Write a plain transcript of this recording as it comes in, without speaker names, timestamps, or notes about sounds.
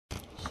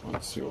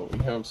Let's see what we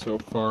have so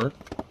far.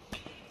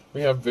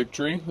 We have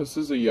victory. This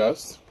is a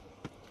yes.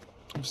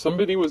 If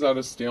somebody was at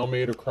a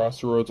stalemate or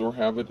crossroads or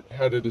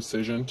had a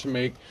decision to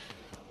make,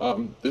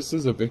 this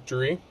is a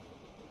victory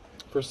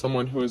for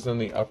someone who is in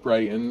the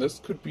upright. And this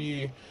could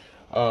be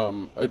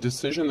a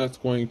decision that's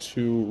going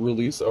to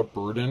release a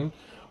burden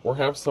or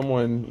have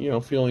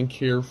someone, feeling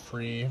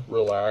carefree,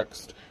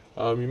 relaxed.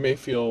 You may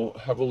feel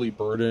heavily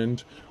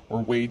burdened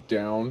or weighed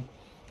down.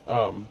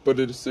 But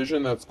a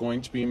decision that's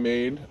going to be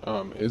made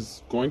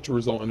is going to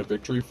result in a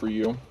victory for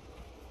you.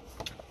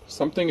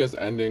 Something is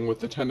ending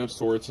with the Ten of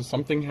Swords, so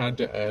something had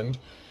to end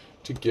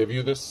to give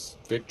you this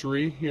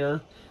victory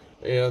here.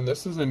 And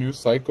this is a new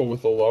cycle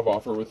with a love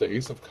offer with the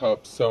Ace of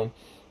Cups. So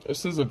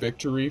this is a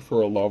victory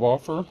for a love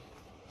offer.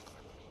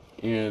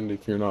 And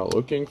if you're not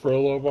looking for a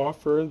love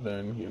offer,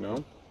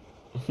 then,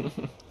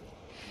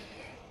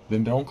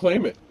 then don't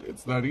claim it.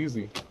 It's that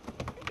easy.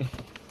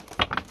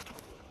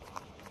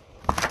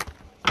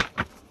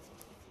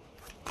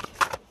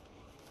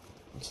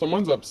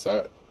 Someone's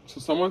upset. So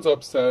someone's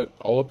upset,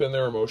 all up in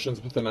their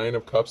emotions with the Nine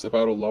of Cups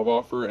about a love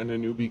offer and a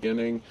new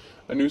beginning,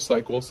 a new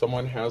cycle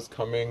someone has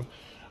coming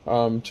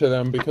to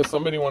them because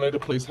somebody wanted to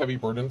place heavy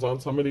burdens on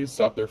somebody,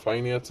 stop their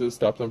finances,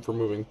 stop them from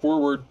moving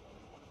forward,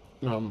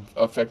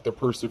 affect their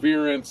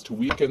perseverance, to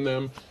weaken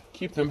them,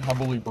 keep them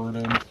heavily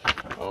burdened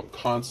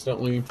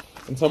constantly.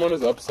 And someone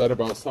is upset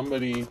about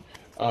somebody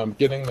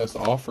getting this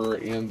offer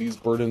and these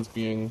burdens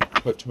being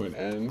put to an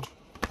end.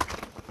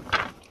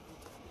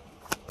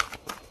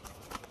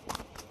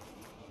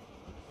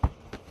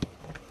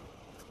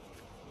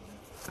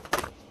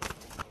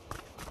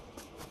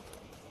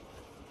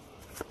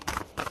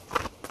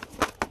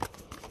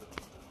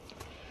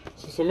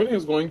 Somebody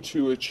is going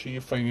to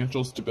achieve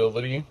financial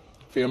stability,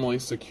 family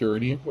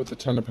security with the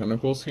Ten of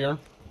Pentacles here.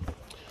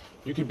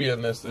 You could be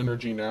in this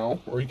energy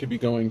now, or you could be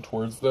going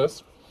towards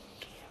this.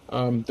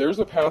 There's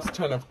a past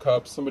Ten of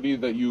Cups, somebody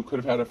that you could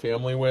have had a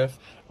family with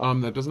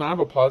that does not have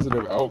a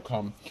positive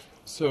outcome.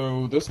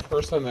 So this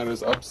person that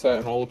is upset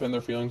and all up in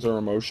their feelings or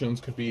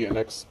emotions could be an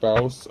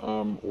ex-spouse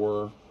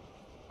or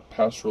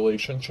past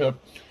relationship.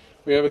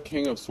 We have a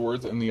King of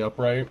Swords in the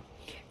upright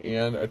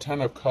and a Ten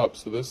of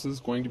Cups. So this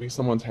is going to be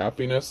someone's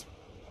happiness,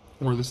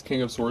 or this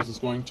King of Swords is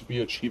going to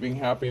be achieving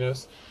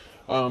happiness.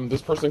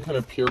 This person can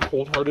appear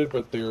cold-hearted,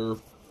 but they're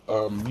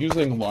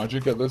using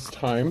logic at this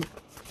time.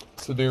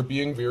 So they're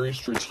being very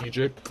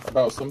strategic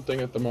about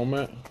something at the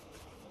moment.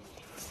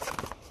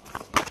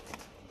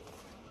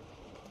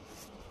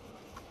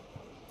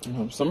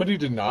 Somebody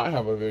did not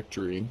have a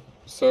victory.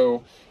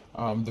 So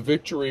the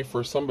victory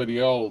for somebody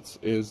else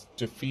is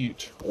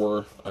defeat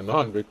or a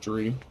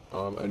non-victory,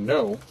 a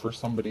no for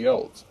somebody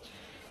else.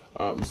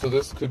 So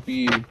this could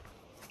be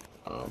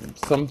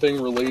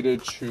something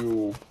related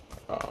to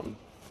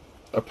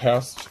a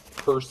past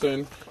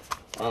person.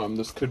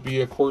 This could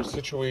be a court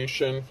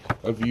situation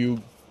of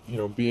you,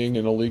 being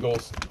in a legal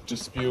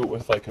dispute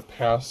with like a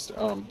past,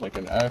 like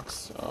an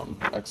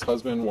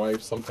ex-husband,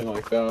 wife, something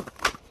like that.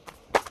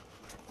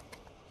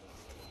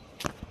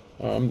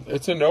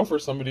 It's a no for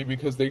somebody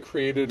because they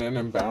created an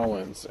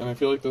imbalance, and I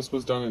feel like this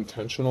was done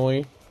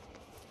intentionally.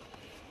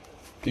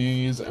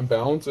 These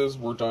imbalances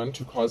were done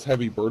to cause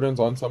heavy burdens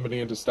on somebody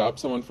and to stop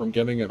someone from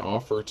getting an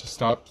offer, to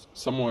stop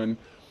someone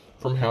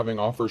from having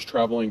offers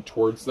traveling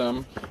towards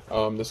them.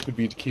 This could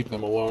be to keep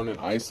them alone and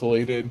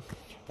isolated,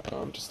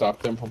 to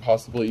stop them from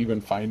possibly even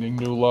finding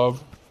new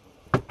love.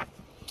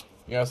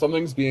 Yeah,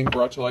 something's being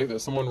brought to light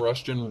that someone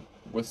rushed in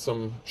with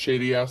some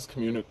shady-ass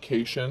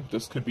communication.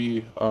 This could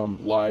be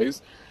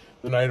lies.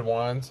 The Knight of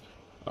Wands.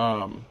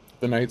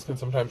 The Knights can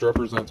sometimes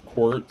represent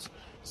courts.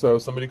 So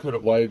somebody could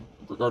have lied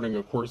regarding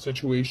a court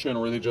situation,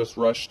 or they just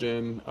rushed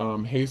in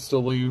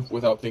hastily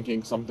without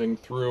thinking something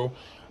through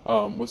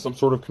with some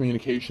sort of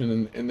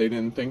communication, and they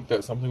didn't think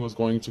that something was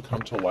going to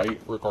come to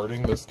light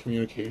regarding this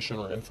communication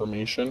or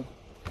information.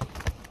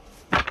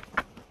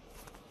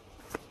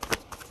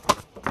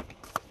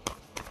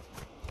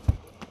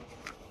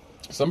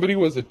 Somebody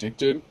was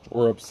addicted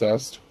or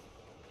obsessed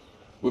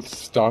with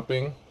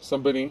stopping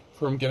somebody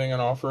from getting an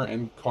offer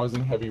and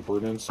causing heavy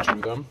burdens to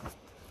them.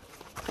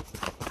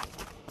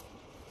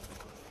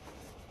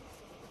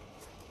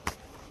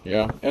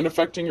 Yeah, and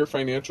affecting your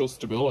financial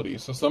stability.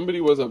 So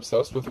somebody was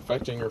obsessed with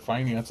affecting your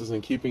finances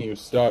and keeping you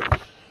stuck.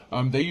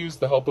 They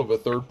used the help of a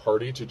third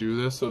party to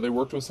do this, so they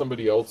worked with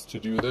somebody else to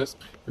do this.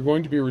 You're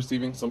going to be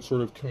receiving some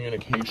sort of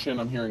communication.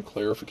 I'm hearing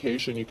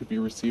clarification. You could be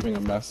receiving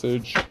a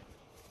message.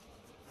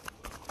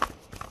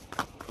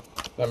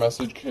 That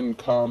message can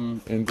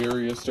come in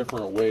various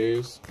different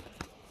ways.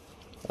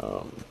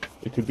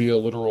 It could be a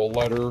literal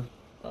letter,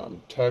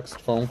 text,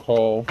 phone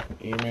call,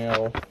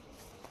 email.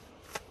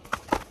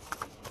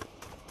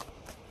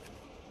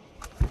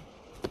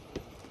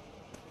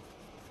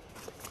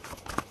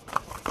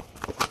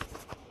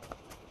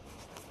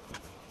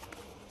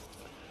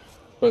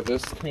 but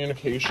this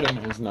communication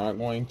is not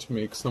going to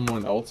make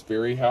someone else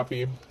very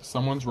happy.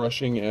 Someone's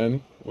rushing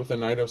in with a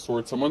Knight of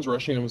Swords. Someone's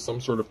rushing in with some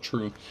sort of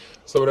truth.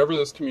 So whatever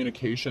this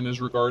communication is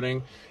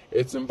regarding,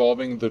 it's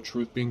involving the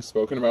truth being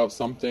spoken about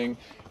something,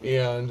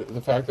 and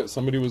the fact that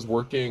somebody was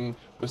working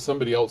with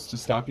somebody else to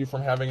stop you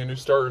from having a new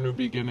start or a new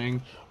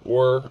beginning,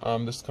 or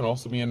this can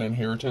also be an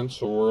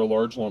inheritance or a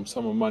large lump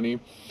sum of money,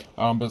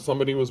 but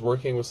somebody was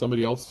working with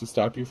somebody else to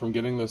stop you from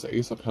getting this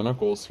Ace of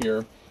Pentacles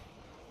here.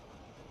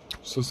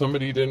 So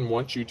somebody didn't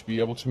want you to be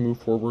able to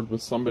move forward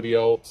with somebody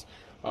else.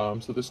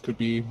 So this could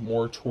be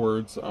more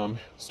towards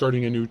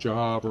starting a new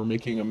job or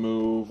making a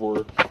move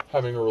or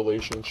having a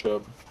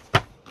relationship.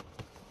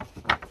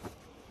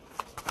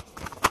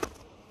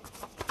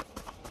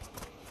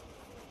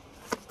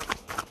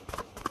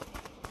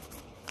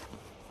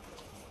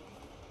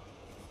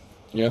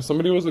 Yeah,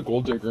 somebody was a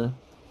gold digger.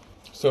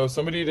 So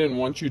somebody didn't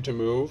want you to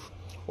move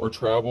or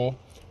travel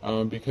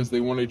because they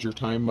wanted your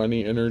time,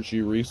 money,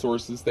 energy,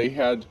 resources. They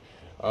had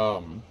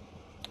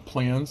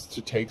plans to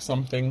take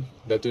something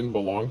that didn't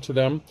belong to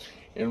them,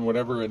 and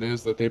whatever it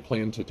is that they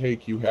planned to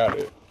take, you had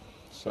it.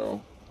 So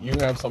you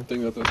have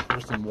something that this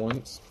person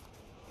wants,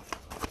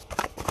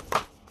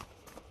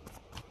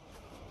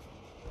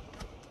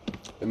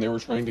 and they were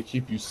trying to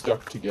keep you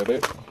stuck to get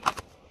it.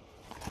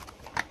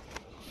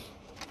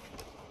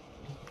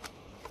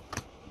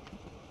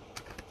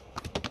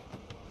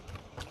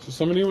 So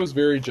somebody was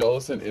very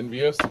jealous and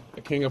envious.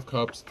 The King of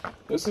Cups.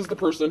 This is the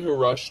person who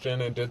rushed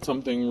in and did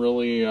something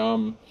really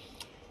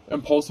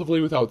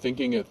impulsively without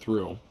thinking it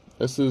through.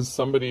 This is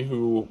somebody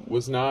who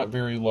was not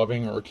very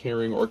loving or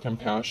caring or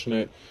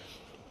compassionate.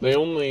 They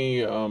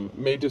only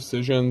made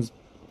decisions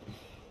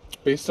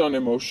based on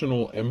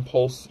emotional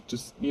impulse,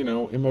 just, you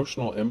know,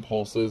 emotional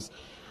impulses.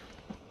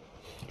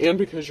 And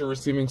because you're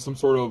receiving some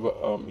sort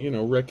of, you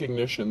know,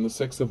 recognition, the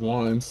Six of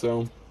Wands.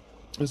 So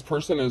this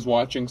person is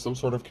watching some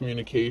sort of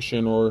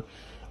communication or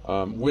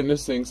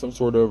witnessing some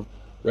sort of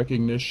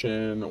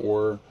recognition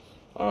or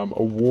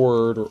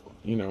award, or,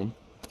 you know,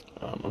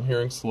 I'm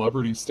hearing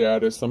celebrity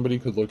status. Somebody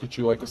could look at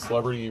you like a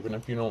celebrity even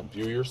if you don't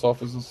view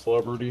yourself as a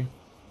celebrity.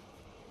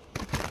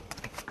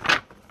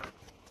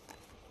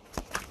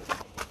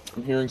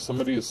 I'm hearing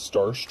somebody is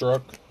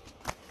starstruck.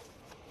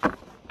 And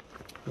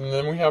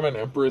then we have an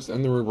Empress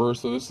in the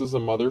reverse. So this is a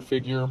mother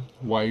figure,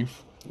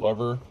 wife,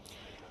 lover.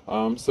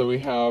 So we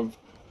have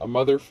a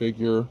mother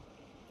figure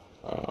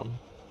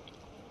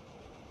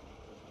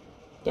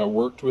that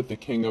worked with the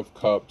King of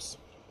Cups.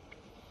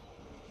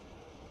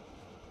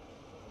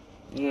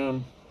 Yeah.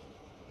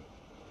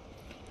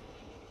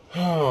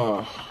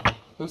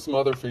 This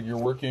mother figure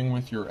working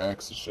with your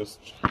ex is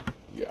just,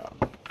 yeah.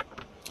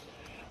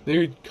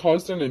 They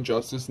caused an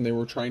injustice and they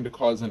were trying to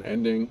cause an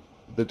ending,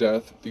 the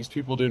death. These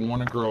people didn't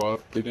want to grow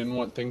up. They didn't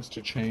want things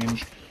to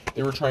change.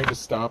 They were trying to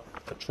stop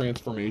a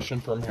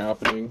transformation from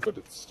happening, but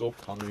it's still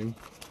coming.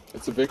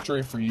 It's a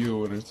victory for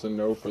you and it's a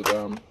no for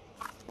them.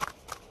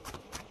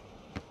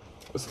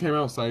 This came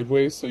out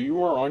sideways, so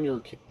you are on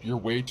your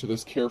way to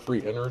this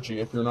carefree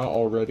energy. If you're not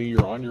already,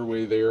 you're on your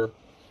way there.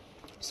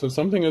 So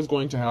something is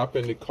going to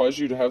happen to cause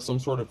you to have some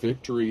sort of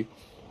victory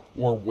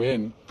or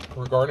win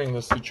regarding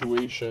the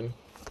situation.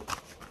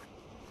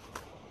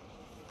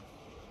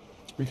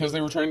 Because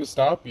they were trying to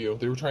stop you.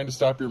 They were trying to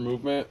stop your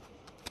movement.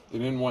 They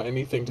didn't want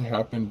anything to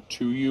happen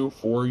to you,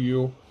 for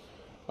you.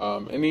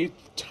 Any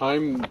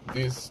time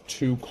these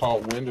two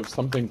caught wind of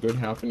something good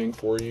happening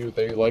for you,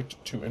 they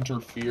liked to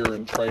interfere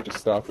and try to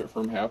stop it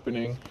from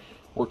happening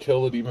or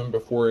kill it even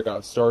before it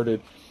got started.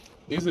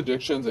 These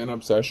addictions and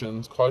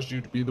obsessions caused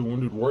you to be the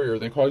wounded warrior.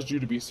 They caused you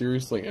to be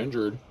seriously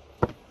injured.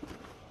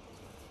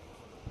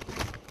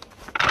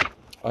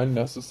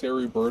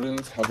 Unnecessary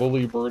burdens,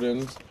 heavily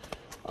burdened.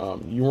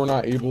 You were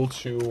not able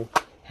to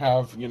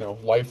have, you know,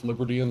 life,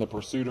 liberty, and the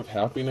pursuit of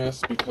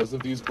happiness because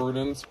of these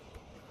burdens.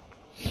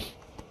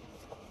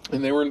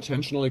 And they were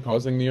intentionally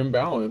causing the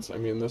imbalance. I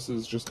mean, this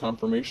is just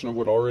confirmation of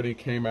what already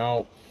came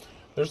out.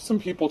 There's some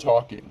people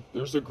talking.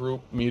 There's a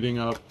group meeting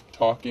up,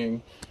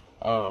 talking,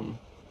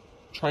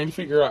 trying to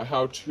figure out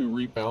how to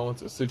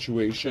rebalance a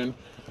situation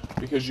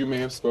because you may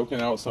have spoken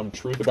out some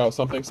truth about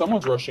something.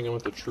 Someone's rushing in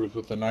with the truth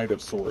with the Knight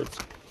of Swords.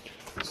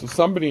 So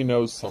somebody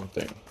knows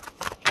something.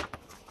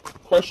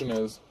 Question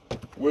is,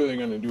 what are they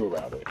going to do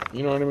about it?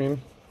 You know what I mean?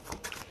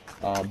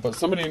 But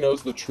somebody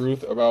knows the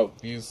truth about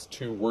these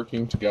two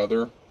working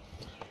together.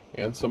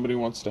 And somebody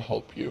wants to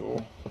help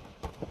you.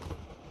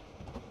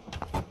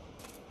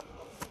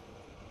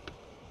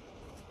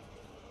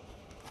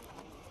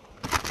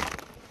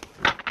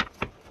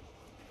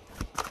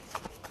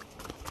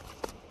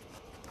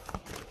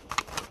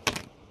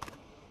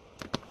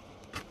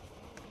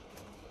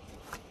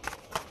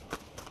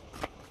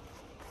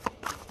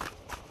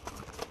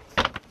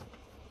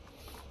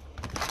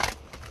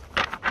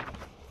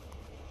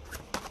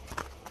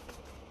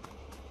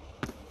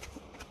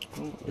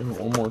 Give it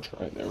one more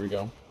try. There we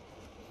go.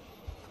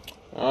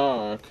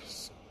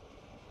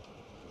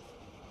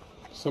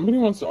 Somebody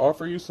wants to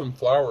offer you some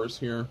flowers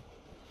here.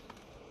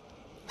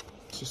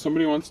 So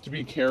somebody wants to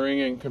be caring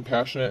and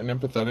compassionate and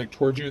empathetic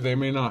towards you. They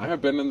may not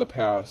have been in the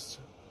past.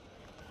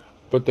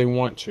 but they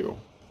want to.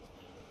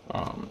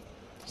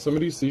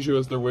 Somebody sees you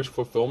as their wish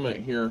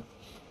fulfillment here,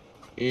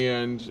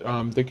 and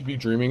they could be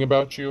dreaming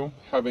about you,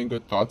 having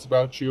good thoughts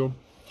about you.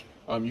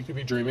 You could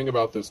be dreaming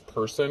about this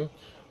person.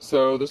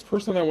 So this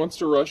person that wants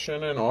to rush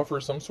in and offer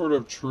some sort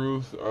of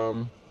truth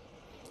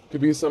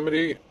could be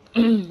somebody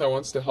that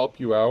wants to help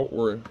you out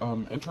or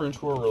enter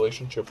into a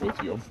relationship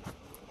with you.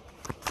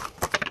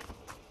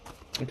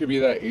 It could be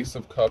that Ace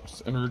of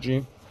Cups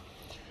energy.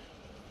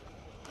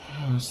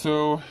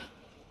 So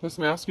this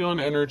masculine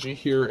energy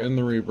here in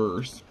the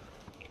reverse.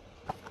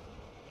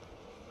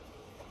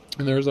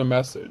 And there's a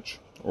message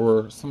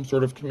or some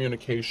sort of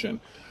communication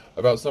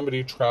about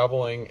somebody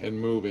traveling and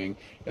moving.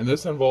 And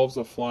this involves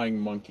a flying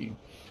monkey.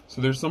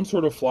 So there's some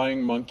sort of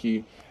flying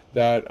monkey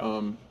that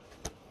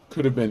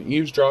could have been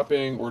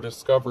eavesdropping or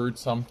discovered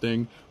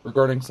something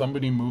regarding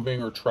somebody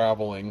moving or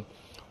traveling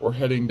or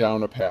heading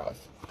down a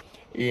path.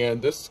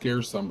 And this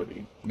scares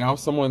somebody. Now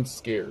someone's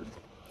scared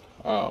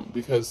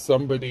because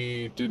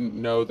somebody didn't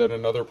know that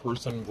another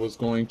person was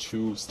going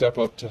to step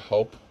up to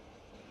help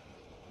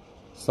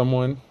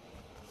someone.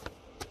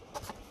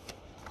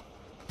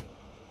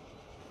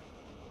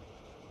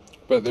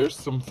 But there's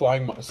some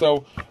flying.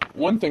 So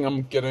one thing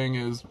I'm getting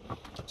is,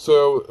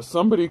 so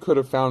somebody could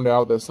have found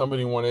out that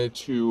somebody wanted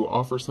to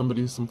offer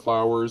somebody some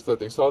flowers, that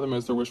they saw them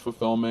as their wish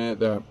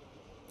fulfillment, that,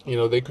 you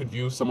know, they could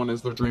view someone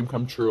as their dream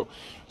come true.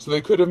 So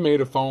they could have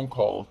made a phone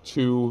call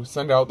to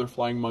send out their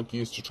flying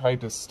monkeys to try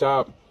to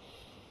stop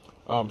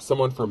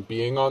someone from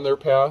being on their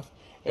path.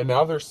 And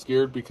now they're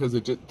scared because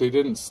they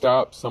didn't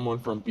stop someone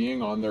from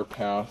being on their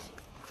path.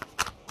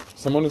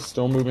 Someone is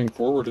still moving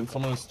forward and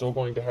someone is still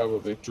going to have a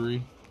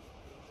victory.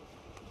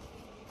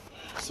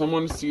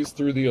 Someone sees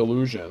through the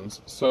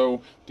illusions.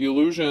 So the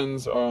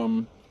illusions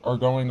are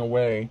going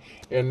away,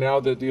 and now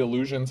that the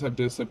illusions have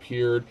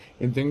disappeared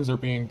and things are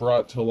being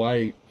brought to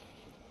light,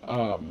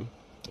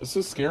 this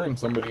is scaring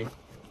somebody.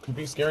 Could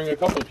be scaring a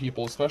couple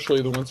people,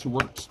 especially the ones who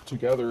worked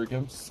together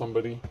against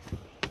somebody.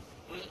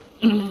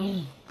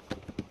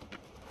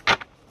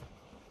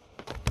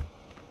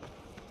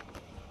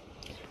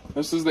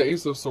 This is the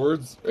Ace of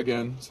Swords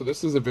again. So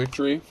this is a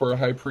victory for a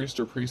High Priest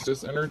or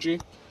Priestess energy.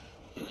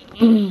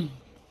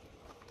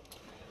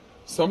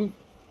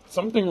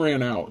 Something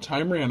ran out.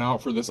 Time ran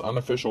out for this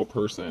unofficial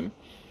person.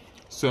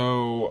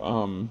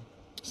 So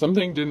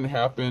something didn't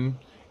happen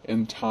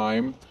in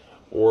time,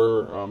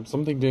 or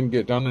something didn't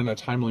get done in a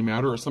timely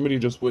manner, or somebody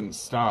just wouldn't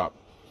stop.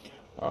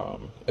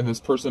 And this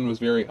person was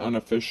very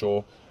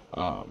unofficial.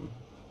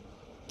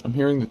 I'm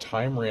hearing the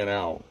time ran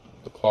out.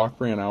 The clock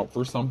ran out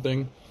for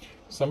something.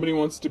 Somebody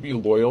wants to be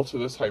loyal to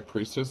this High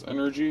Priestess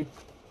energy.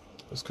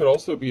 This could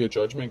also be a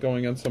judgment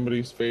going in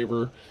somebody's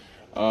favor.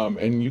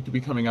 And you could be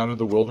coming out of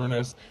the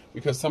wilderness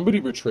because somebody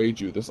betrayed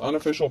you. This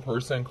unofficial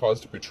person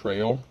caused a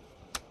betrayal.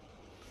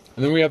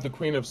 And then we have the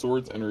Queen of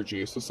Swords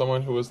energy. So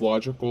someone who is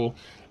logical,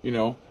 you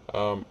know,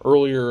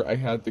 earlier I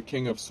had the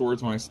King of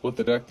Swords. When I split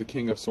the deck, the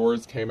King of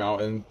Swords came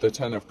out and the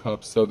Ten of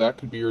Cups. So that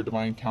could be your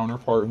divine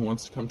counterpart who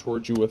wants to come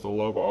towards you with a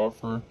love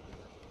offer.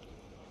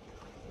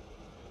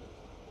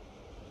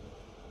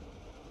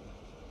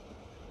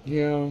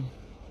 Yeah.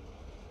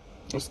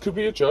 This could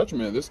be a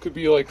judgment. This could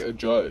be like a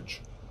judge.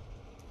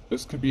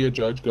 This could be a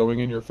judge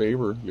going in your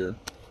favor here.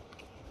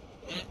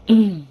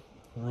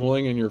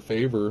 Ruling in your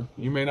favor.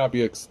 You may not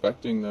be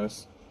expecting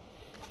this.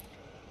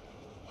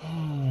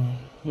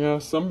 Yeah,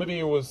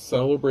 somebody was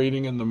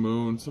celebrating in the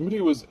moon. Somebody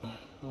was...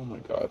 Oh my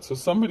god. So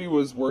somebody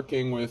was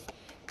working with,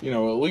 you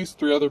know, at least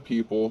 3 other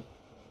people.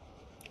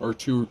 Or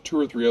two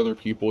or three other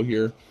people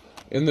here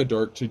in the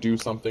dark to do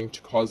something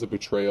to cause a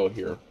betrayal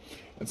here.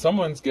 And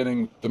someone's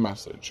getting the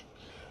message.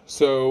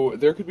 So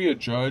there could be a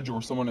judge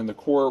or someone in the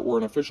court or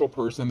an official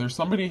person. There's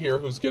somebody here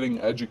who's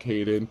getting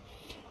educated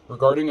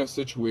regarding a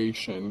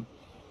situation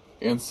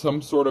and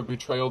some sort of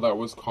betrayal that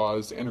was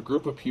caused, and a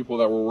group of people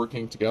that were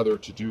working together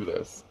to do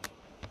this.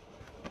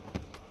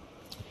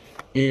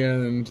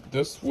 And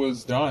this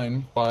was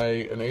done by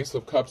an Ace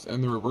of Cups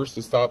in the reverse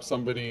to stop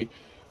somebody.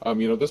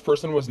 You know, this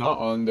person was not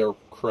on their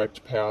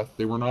correct path.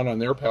 They were not on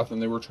their path,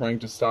 and they were trying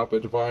to stop a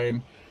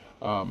divine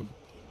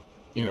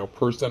you know,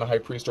 person, a high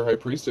priest or high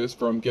priestess,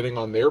 from getting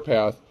on their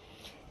path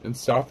and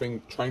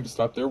trying to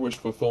stop their wish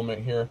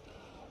fulfillment here.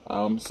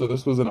 So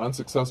this was an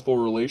unsuccessful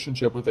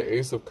relationship with the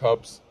Ace of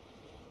Cups.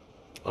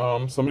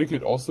 Somebody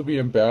could also be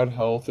in bad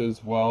health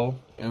as well,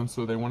 and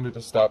so they wanted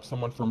to stop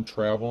someone from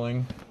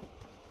traveling.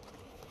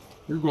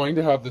 You're going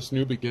to have this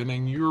new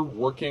beginning. You're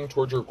working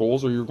towards your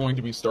goals, or you're going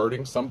to be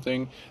starting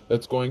something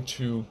that's going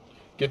to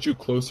get you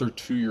closer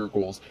to your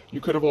goals.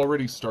 You could have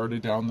already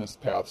started down this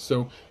path.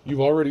 So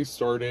you've already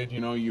started, you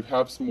know, you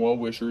have some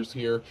well-wishers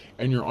here,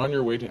 and you're on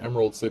your way to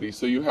Emerald City.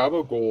 So you have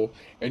a goal,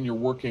 and you're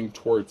working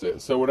towards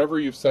it. So whatever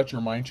you've set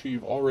your mind to,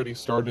 you've already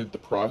started the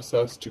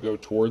process to go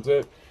towards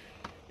it.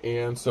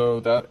 And so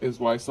that is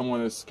why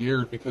someone is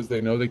scared, because they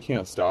know they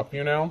can't stop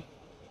you now.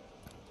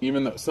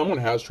 Even though someone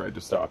has tried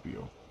to stop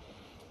you.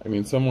 I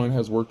mean, someone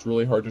has worked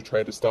really hard to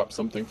try to stop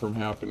something from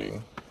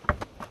happening.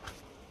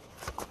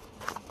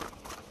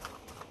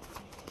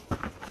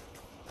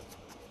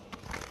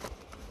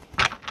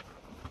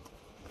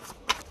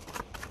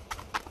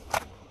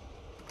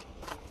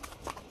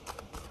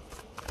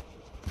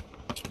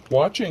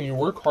 Watching you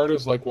work hard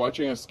is like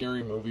watching a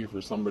scary movie for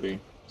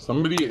somebody.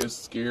 Somebody is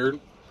scared.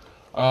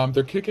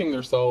 They're kicking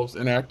themselves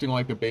and acting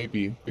like a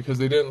baby because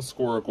they didn't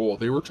score a goal.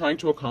 They were trying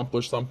to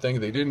accomplish something.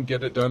 They didn't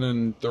get it done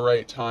in the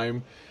right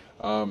time.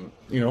 You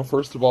know,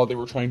 first of all, they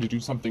were trying to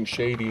do something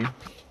shady.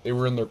 They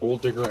were in their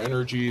gold digger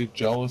energy,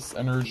 jealous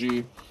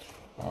energy,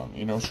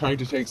 you know, trying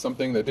to take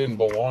something that didn't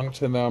belong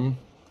to them.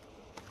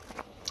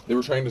 They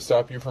were trying to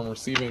stop you from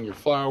receiving your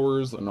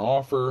flowers, an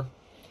offer.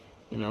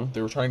 You know,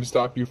 they were trying to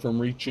stop you from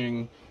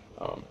reaching,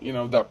 you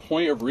know, that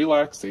point of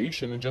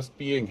relaxation and just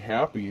being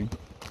happy.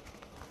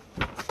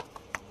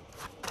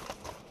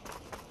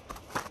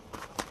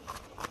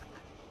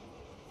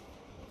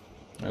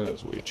 That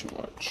is way too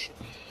much.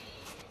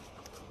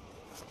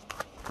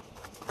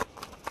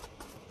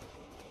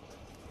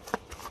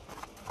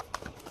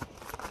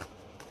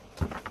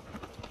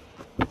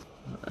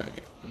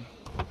 Alright.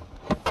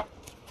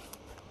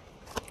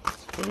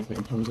 If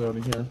anything comes out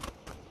of here.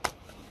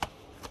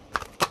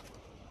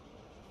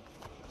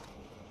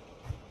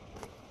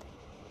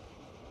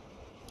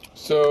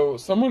 So,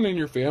 someone in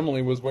your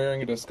family was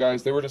wearing a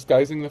disguise. They were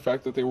disguising the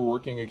fact that they were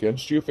working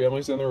against you.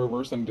 Family's in the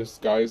reverse and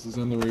disguise is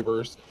in the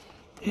reverse.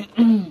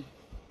 And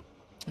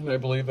I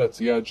believe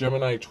that's, yeah,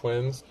 Gemini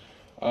twins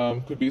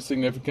could be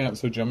significant.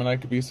 So Gemini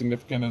could be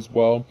significant as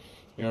well.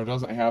 You know, it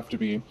doesn't have to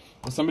be.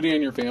 If somebody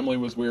in your family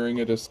was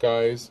wearing a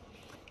disguise,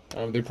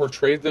 they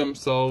portrayed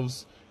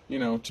themselves, you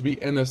know, to be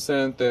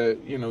innocent, that,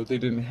 you know, they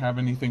didn't have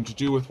anything to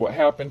do with what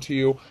happened to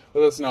you.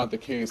 But that's not the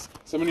case.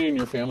 Somebody in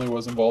your family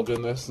was involved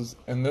in this,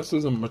 and this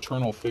is a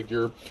maternal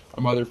figure,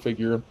 a mother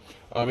figure.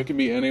 It can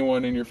be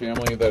anyone in your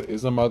family that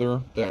is a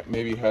mother, that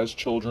maybe has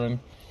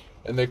children,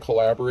 and they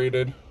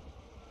collaborated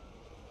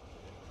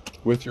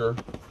with your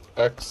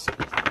ex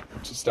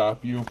to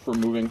stop you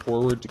from moving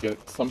forward, to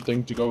get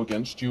something to go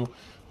against you,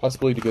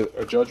 possibly to get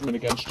a judgment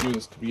against you.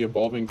 This could be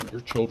involving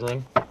your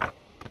children.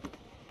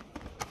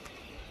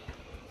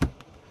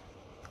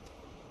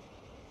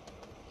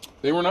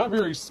 They were not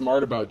very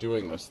smart about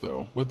doing this,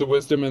 though, with the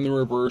wisdom in the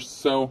reverse.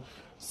 So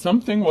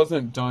something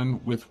wasn't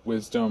done with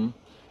wisdom,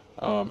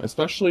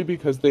 especially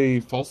because they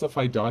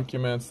falsified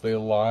documents, they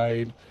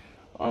lied.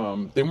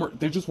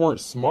 They just weren't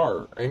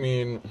smart. I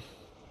mean,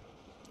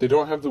 they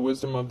don't have the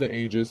wisdom of the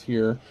ages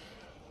here.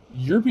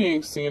 You're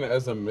being seen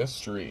as a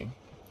mystery,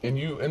 and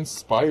you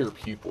inspire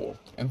people.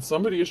 And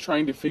somebody is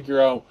trying to figure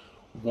out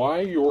why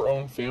your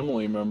own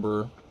family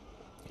member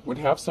would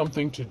have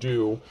something to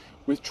do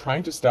with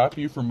trying to stop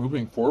you from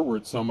moving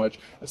forward so much,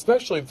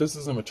 especially if this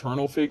is a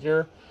maternal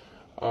figure.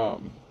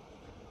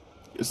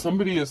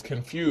 Somebody is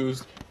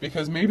confused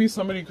because maybe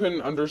somebody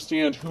couldn't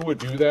understand who would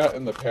do that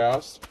in the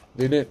past.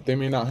 They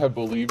may not have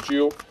believed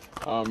you,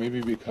 maybe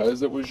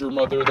because it was your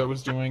mother that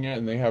was doing it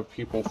and they have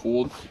people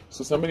fooled.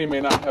 So somebody may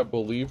not have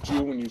believed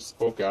you when you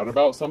spoke out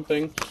about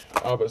something,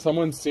 but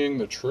someone's seeing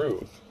the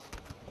truth.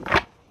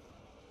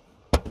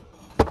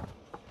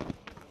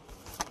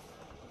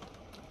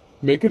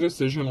 Make a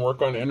decision,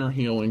 work on inner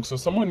healing. So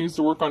someone needs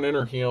to work on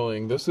inner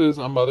healing. This is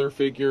a mother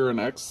figure, an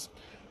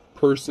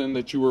ex-person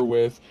that you were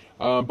with.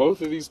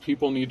 Both of these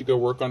people need to go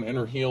work on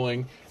inner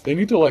healing. They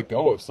need to let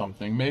go of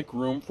something. Make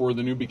room for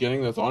the new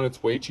beginning that's on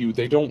its way to you.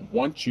 They don't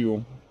want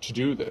you to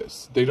do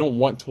this. They don't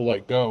want to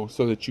let go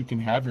so that you can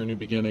have your new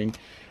beginning.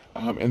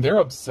 And they're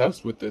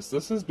obsessed with this.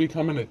 This has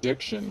become an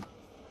addiction.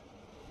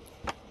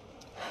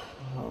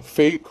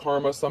 Fate,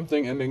 karma,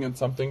 something ending and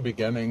something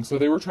beginning. So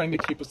they were trying to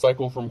keep a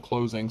cycle from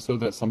closing so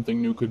that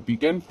something new could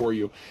begin for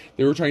you.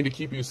 They were trying to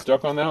keep you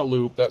stuck on that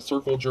loop, that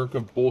circle jerk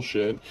of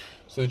bullshit,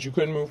 so that you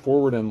couldn't move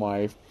forward in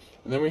life.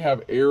 And then we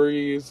have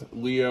Aries,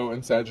 Leo,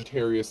 and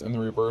Sagittarius in the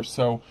reverse.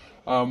 So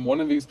one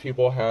of these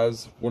people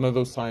has one of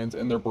those signs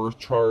in their birth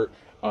chart.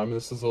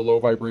 This is a low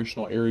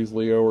vibrational Aries,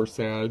 Leo, or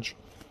Sag.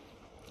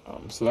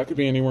 So that could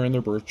be anywhere in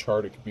their birth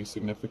chart. It could be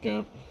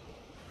significant.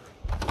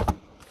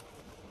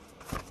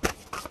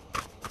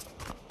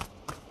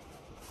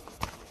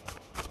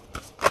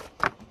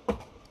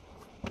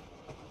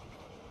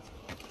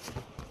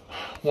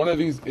 One of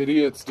these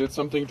idiots did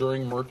something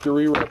during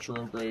Mercury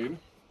retrograde,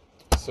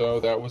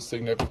 so that was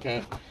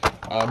significant.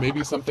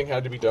 Maybe something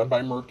had to be done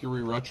by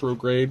Mercury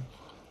retrograde.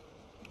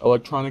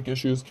 Electronic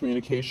issues,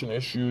 communication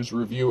issues,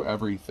 review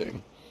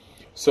everything.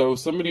 So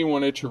somebody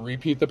wanted to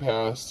repeat the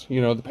past.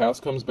 You know, the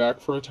past comes back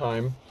for a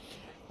time.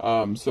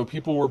 So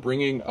people were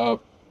bringing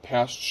up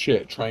past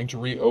shit, trying to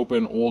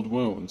reopen old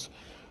wounds.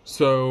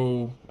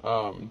 So,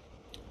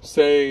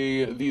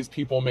 say these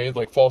people made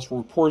like false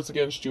reports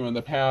against you in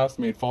the past,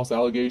 made false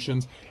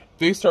allegations.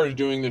 They started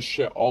doing this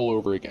shit all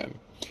over again.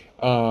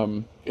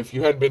 If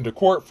you hadn't been to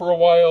court for a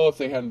while, if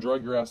they hadn't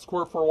drug your ass to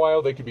court for a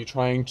while, they could be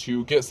trying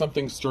to get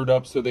something stirred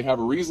up so they have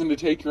a reason to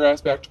take your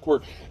ass back to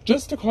court,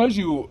 just to cause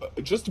you,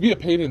 just to be a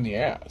pain in the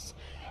ass.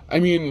 I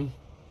mean,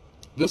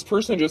 this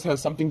person just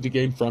has something to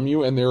gain from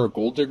you, and they're a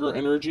gold digger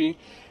energy.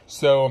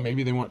 So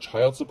maybe they want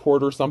child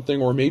support or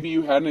something, or maybe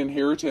you had an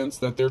inheritance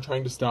that they're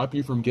trying to stop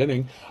you from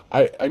getting.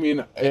 I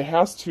mean, it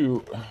has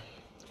to...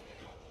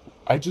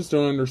 I just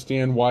don't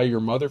understand why your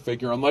mother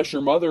figure, unless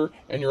your mother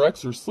and your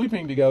ex are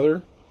sleeping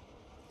together.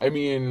 I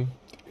mean,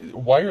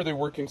 why are they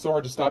working so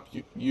hard to stop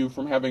you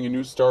from having a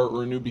new start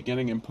or a new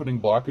beginning and putting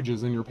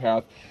blockages in your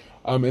path?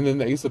 And then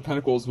the Ace of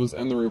Pentacles was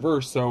in the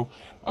reverse. So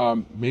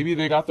maybe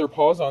they got their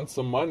paws on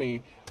some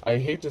money. I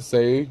hate to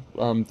say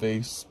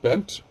they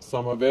spent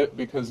some of it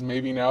because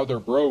maybe now they're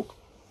broke.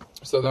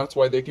 So that's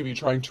why they could be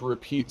trying to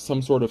repeat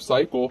some sort of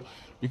cycle,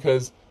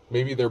 because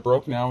maybe they're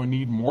broke now and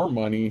need more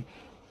money.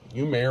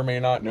 You may or may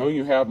not know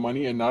you have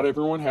money, and not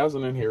everyone has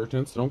an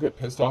inheritance. Don't get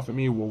pissed off at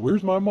me. Well,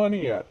 where's my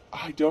money at?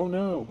 I don't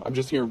know. I'm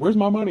just here. Where's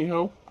my money,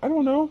 ho? I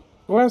don't know.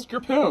 Go ask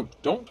your pimp.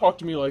 Don't talk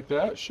to me like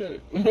that.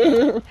 Shit.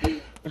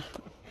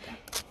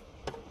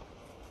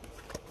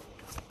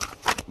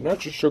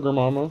 Not your sugar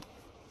mama.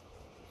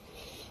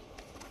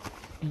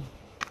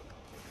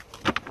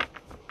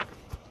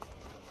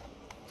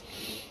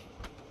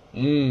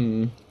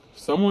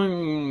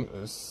 Someone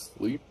is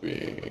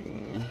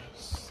sleeping,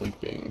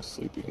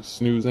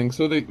 snoozing.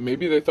 So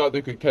maybe they thought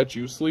they could catch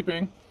you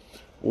sleeping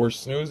or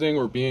snoozing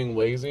or being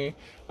lazy.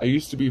 I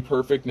used to be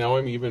perfect, now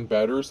I'm even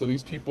better. So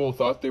these people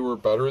thought they were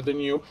better than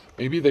you.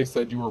 Maybe they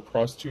said you were a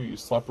prostitute, you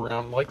slept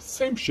around, like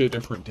same shit,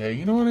 different day.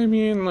 You know what I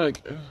mean?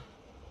 Like,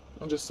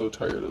 I'm just so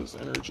tired of this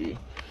energy.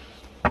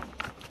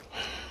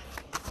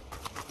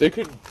 They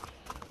could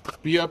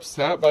be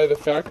upset by the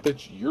fact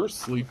that you're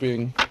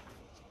sleeping.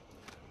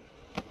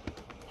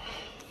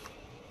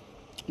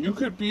 You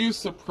could be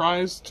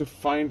surprised to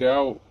find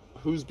out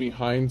who's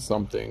behind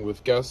something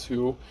with guess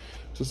who.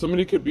 So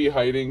somebody could be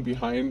hiding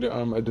behind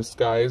a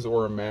disguise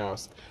or a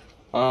mask.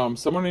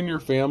 Someone in your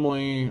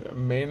family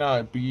may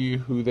not be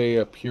who they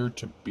appear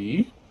to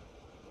be.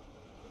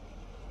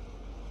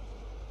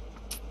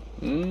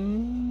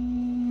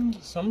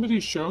 Somebody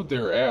showed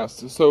their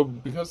ass. So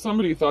because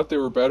somebody thought they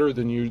were better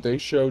than you, they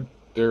showed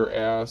their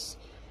ass.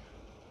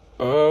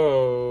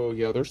 Oh,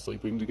 yeah, they're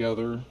sleeping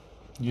together.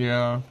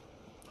 Yeah.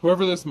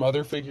 Whoever this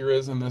mother figure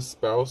is and this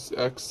spouse,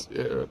 ex,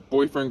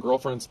 boyfriend,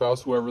 girlfriend,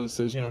 spouse, whoever this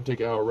is, you know, take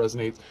it how it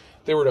resonates.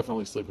 They were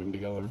definitely sleeping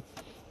together.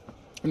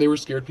 And they were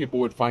scared people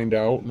would find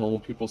out. Normal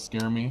people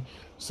scare me.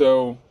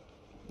 So,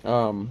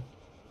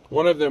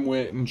 one of them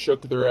went and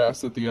shook their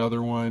ass at the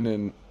other one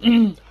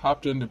and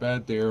hopped into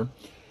bed there.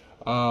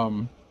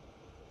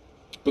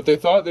 But they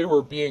thought they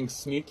were being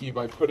sneaky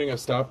by putting a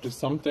stop to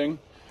something.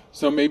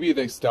 So maybe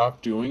they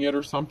stopped doing it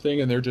or something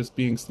and they're just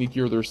being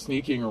sneaky, or they're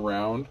sneaking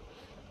around.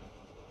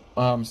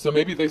 So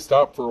maybe they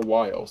stopped for a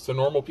while. So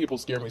normal people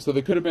scare me. So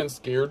they could have been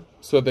scared,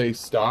 so they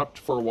stopped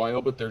for a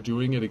while, but they're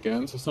doing it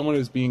again. So someone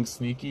is being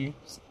sneaky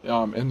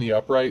in the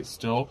upright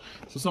still.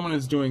 So someone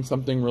is doing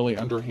something really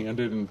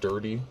underhanded and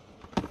dirty.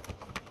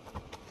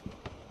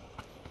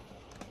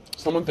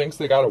 Someone thinks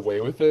they got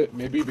away with it,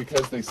 maybe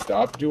because they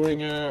stopped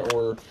doing it,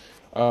 or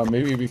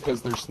maybe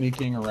because they're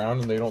sneaking around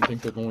and they don't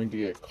think they're going to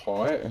get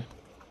caught.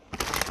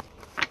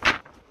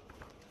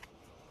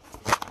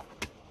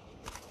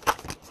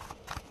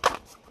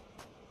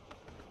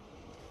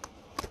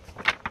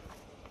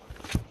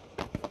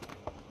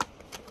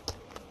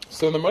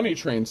 So the money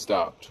train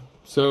stopped.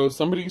 So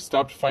somebody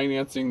stopped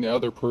financing the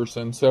other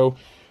person. So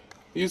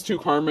these two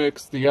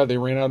karmics, yeah, they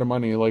ran out of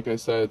money, like I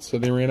said. So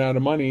they ran out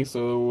of money,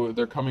 so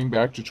they're coming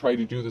back to try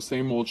to do the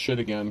same old shit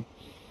again.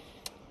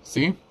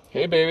 See?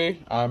 Hey,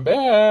 baby, I'm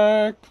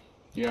back.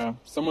 Yeah,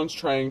 someone's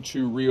trying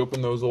to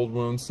reopen those old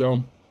wounds.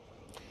 So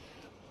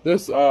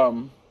this,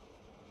 you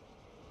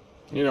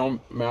know,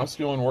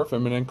 masculine or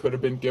feminine could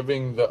have been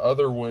giving the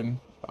other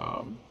one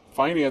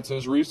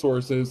finances,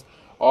 resources,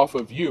 off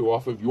of you,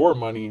 off of your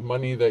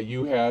money that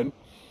you had.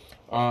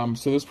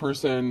 So this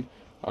person,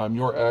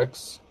 your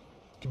ex,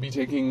 could be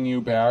taking you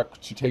back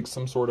to take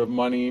some sort of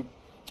money.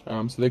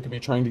 So they could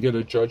be trying to get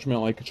a judgment,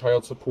 like a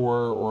child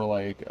support, or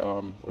like,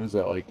 what is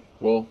that, like,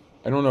 well,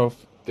 I don't know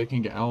if they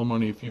can get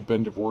alimony if you've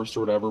been divorced or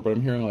whatever, but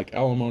I'm hearing like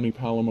alimony,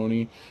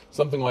 palimony,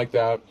 something like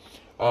that.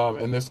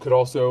 And this could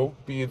also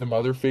be the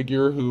mother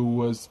figure who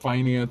was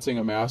financing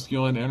a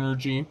masculine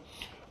energy,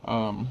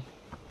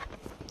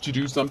 to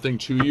do something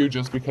to you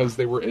just because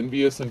they were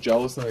envious and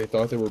jealous and they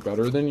thought they were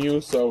better than you.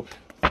 So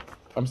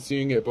I'm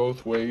seeing it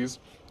both ways,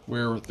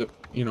 where the,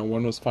 you know,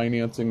 one was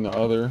financing the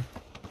other.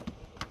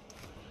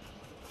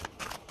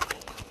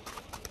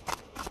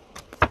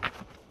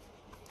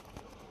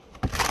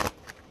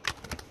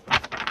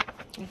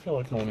 I feel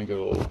like I want to get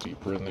a little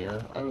deeper in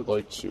there. I would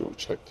like to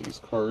check these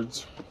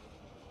cards.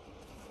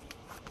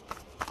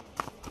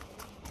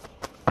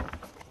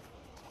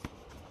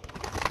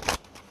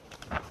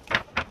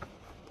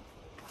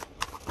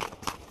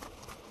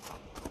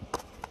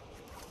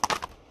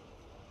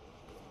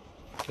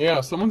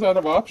 Yeah, someone's out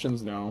of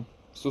options now.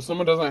 So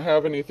someone doesn't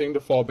have anything to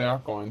fall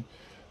back on.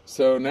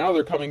 So now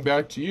they're coming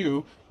back to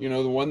you, you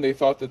know, the one they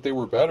thought that they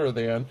were better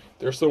than.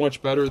 They're so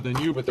much better than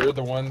you, but they're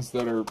the ones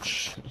that are...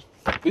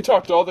 They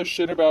talked all this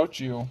shit about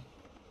you.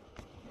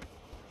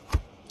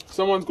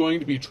 Someone's going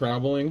to be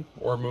traveling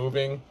or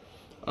moving.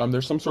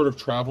 There's some sort of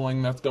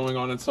traveling that's going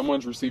on, and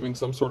someone's receiving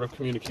some sort of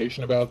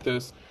communication about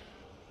this.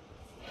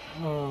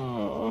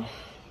 Are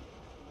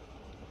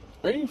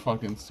you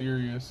fucking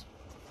serious?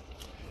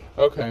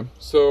 Okay,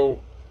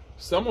 so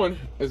someone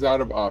is out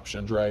of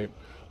options, right?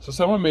 So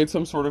someone made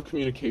some sort of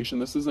communication.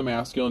 This is a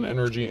masculine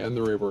energy and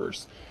the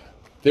reverse.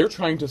 They're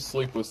trying to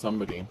sleep with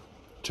somebody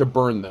to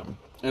burn them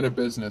in a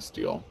business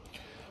deal.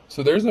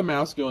 So there's a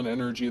masculine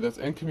energy that's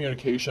in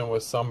communication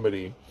with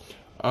somebody,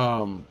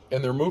 and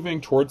they're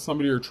moving towards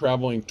somebody or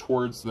traveling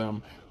towards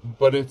them,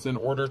 but it's in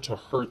order to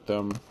hurt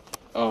them,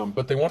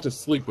 but they want to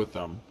sleep with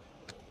them.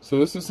 So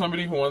this is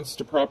somebody who wants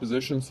to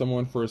proposition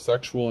someone for a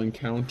sexual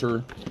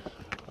encounter,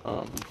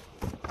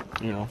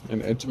 you know,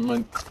 an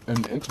intimate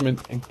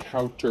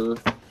encounter,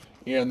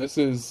 and this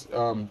is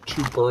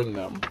to burn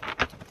them.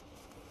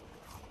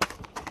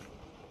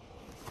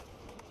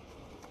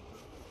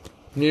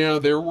 Yeah,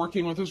 they're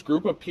working with this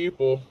group of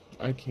people.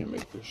 I can't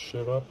make this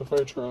shit up if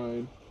I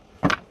tried.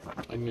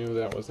 I knew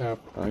that was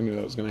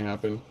going to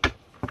happen.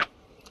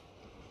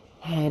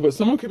 But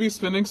someone could be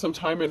spending some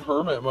time in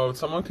hermit mode.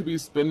 Someone could be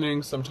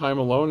spending some time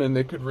alone, and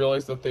they could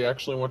realize that they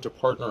actually want to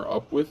partner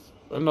up with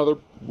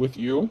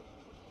you.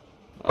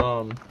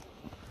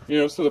 You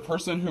know, so the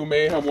person who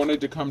may have wanted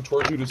to come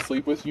towards you to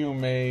sleep with you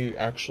may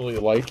actually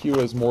like you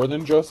as more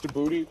than just a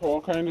booty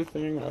call kind of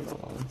thing. I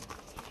don't know.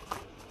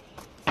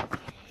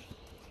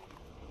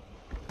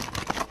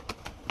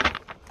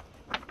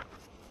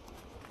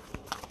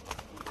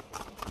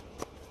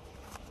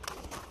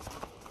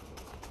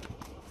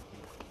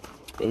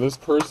 But this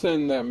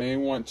person that may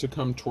want to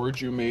come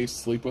towards you may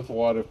sleep with a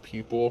lot of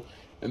people,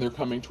 and they're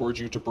coming towards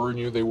you to burn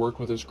you. They work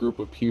with this group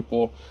of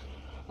people.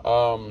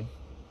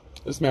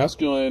 This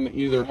masculine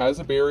either has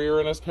a barrier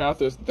in his path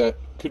that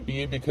could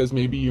be because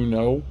maybe you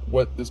know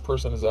what this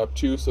person is up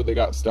to, so they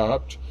got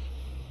stopped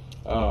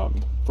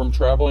from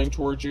traveling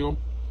towards you.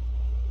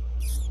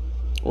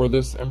 Or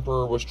this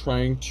emperor was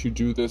trying to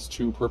do this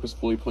to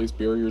purposefully place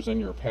barriers in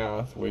your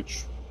path,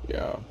 which,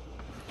 yeah.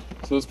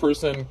 So this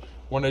person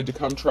wanted to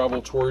come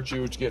travel towards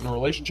you, to get in a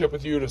relationship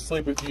with you, to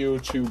sleep with you,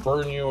 to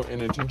burn you,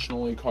 and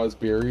intentionally cause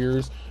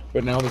barriers.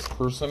 But now this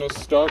person is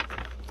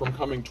stuck from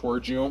coming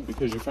towards you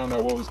because you found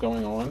out what was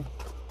going on.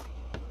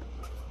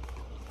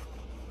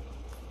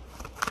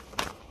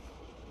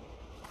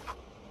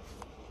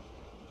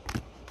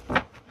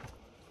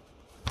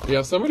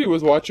 Yeah, somebody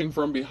was watching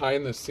from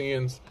behind the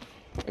scenes,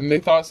 and they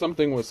thought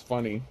something was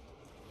funny.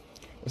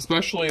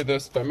 Especially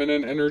this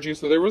feminine energy.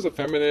 So there was a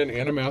feminine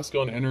and a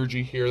masculine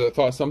energy here that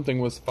thought something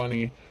was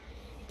funny.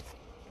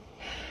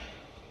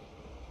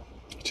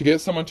 To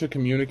get someone to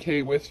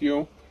communicate with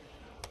you.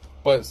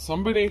 But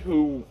somebody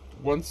who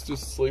wants to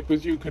sleep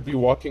with you could be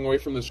walking away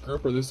from this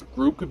group, or this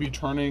group could be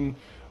turning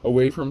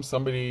away from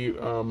somebody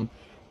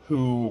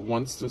who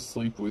wants to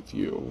sleep with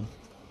you.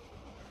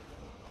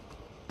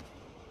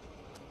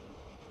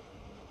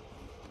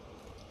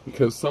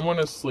 Because someone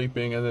is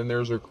sleeping, and then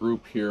there's a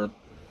group here.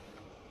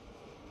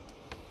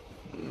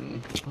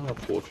 I'm going to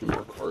pull a few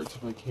more cards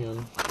if I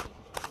can.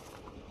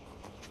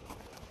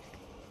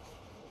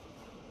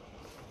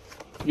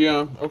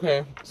 Yeah,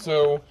 okay.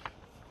 So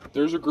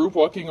there's a group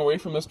walking away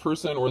from this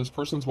person, or this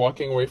person's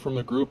walking away from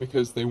the group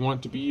because they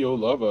want to be your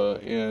lover,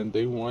 and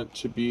they want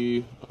to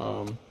be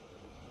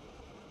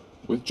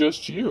with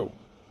just you,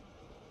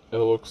 it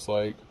looks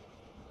like.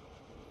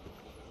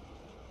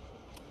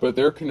 But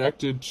they're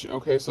connected.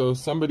 Okay, so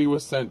somebody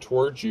was sent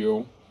towards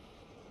you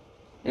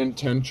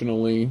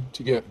intentionally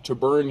to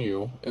burn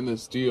you in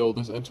this deal,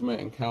 this intimate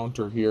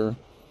encounter here,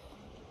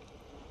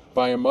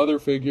 by a mother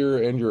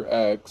figure and your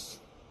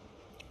ex,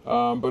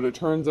 but it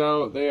turns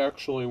out they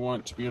actually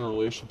want to be in a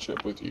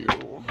relationship with you.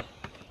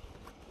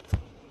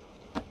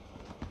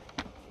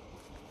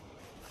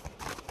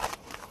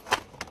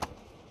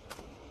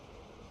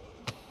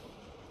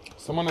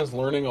 Someone is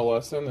learning a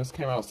lesson. This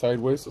came out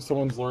sideways, so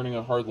someone's learning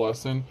a hard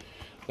lesson,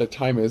 that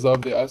time is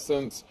of the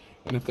essence.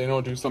 And if they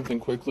don't do something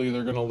quickly,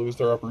 they're going to lose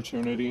their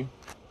opportunity.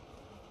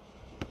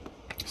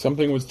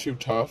 Something was too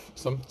tough.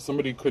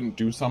 Somebody couldn't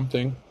do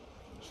something.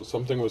 So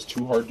something was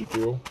too hard to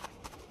do.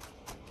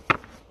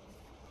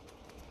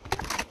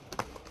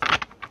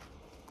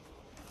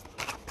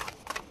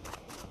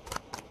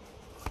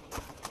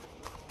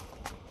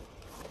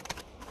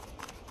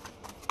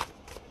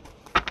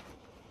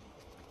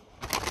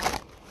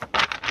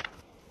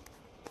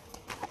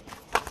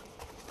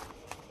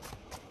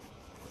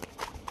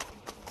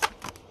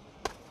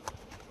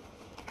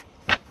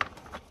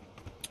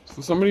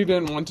 So somebody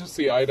didn't want to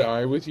see eye to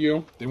eye with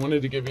you. They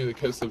wanted to give you the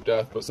kiss of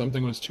death, but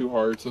something was too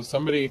hard. So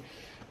somebody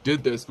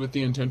did this with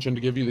the intention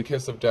to give you the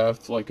kiss of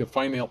death, like a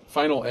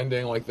final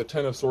ending, like the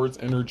Ten of Swords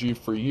energy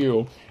for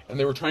you. And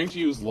they were trying to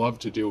use love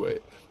to do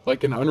it,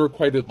 like an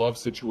unrequited love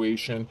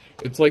situation.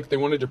 It's like they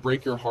wanted to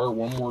break your heart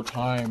one more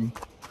time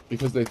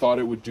because they thought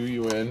it would do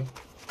you in.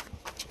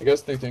 I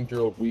guess they think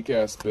you're a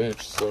weak-ass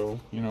bitch, so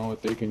you know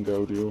what they can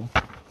go do.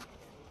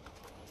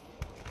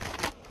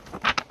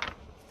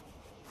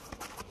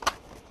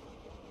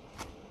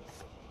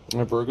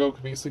 A Virgo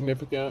could be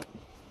significant.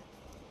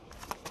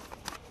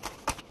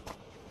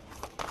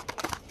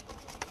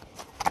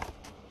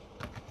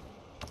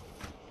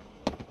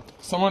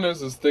 Someone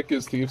is as thick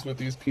as thieves with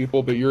these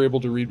people, but you're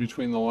able to read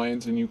between the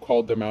lines and you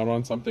called them out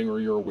on something, or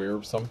you're aware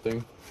of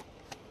something.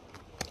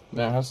 And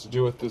that has to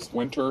do with this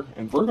winter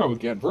and Virgo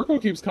again. Virgo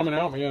keeps coming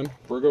out, man.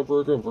 Virgo,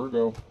 Virgo,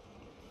 Virgo.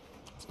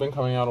 It's been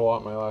coming out a lot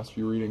in my last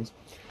few readings.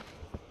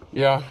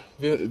 Yeah,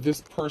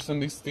 this person,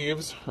 these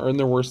thieves, are in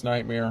their worst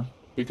nightmare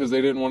because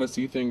they didn't want to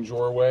see things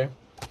your way.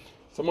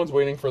 Someone's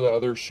waiting for the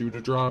other shoe to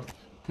drop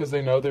because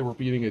they know they were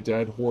beating a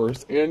dead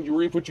horse. And you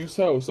reap what you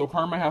sow. So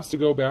karma has to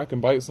go back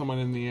and bite someone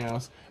in the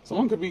ass.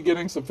 Someone could be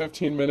getting some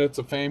 15 minutes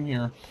of fame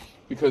here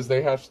because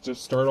they have to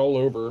start all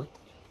over.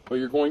 But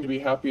you're going to be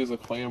happy as a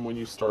clam when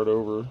you start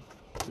over.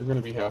 You're going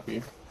to be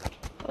happy.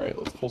 All right,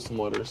 let's pull some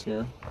letters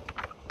here.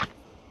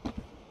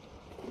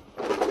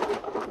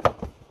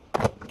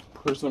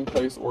 Person,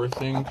 place, or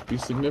thing could be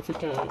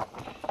significant.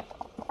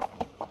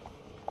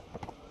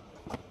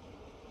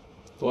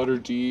 The letter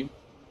D.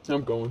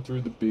 I'm going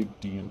through the big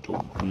D until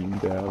Green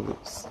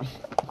Dallas.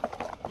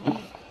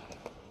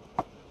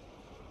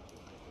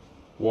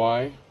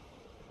 Y.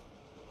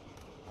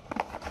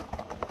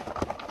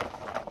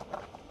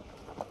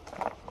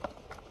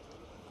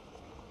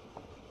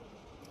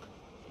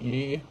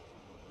 E.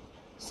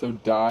 So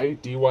dye,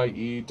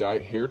 D-Y-E, dye,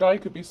 hair dye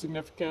could be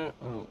significant.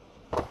 Oh.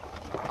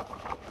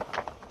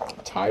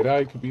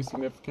 Tie-dye could be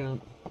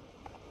significant.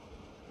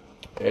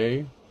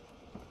 A.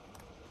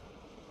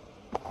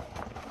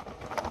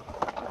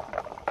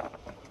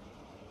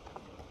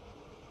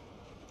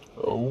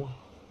 O.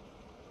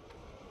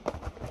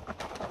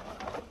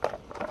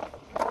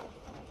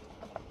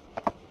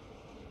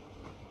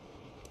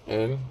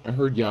 N. I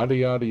heard yada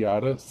yada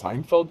yada.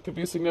 Seinfeld could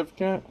be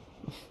significant.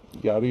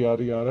 Yada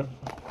yada yada.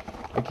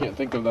 I can't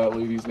think of that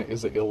lady's name.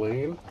 Is it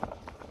Elaine?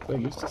 Did I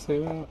used to say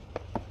that?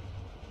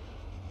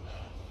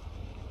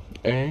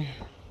 A.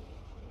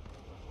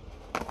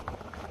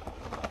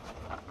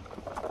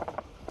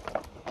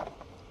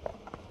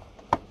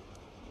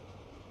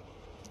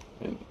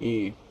 And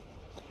E.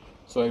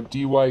 So I have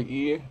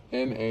D-Y-E,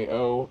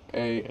 N-A-O,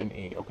 A, and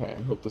E. Okay,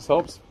 I hope this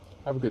helps.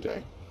 Have a good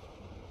day.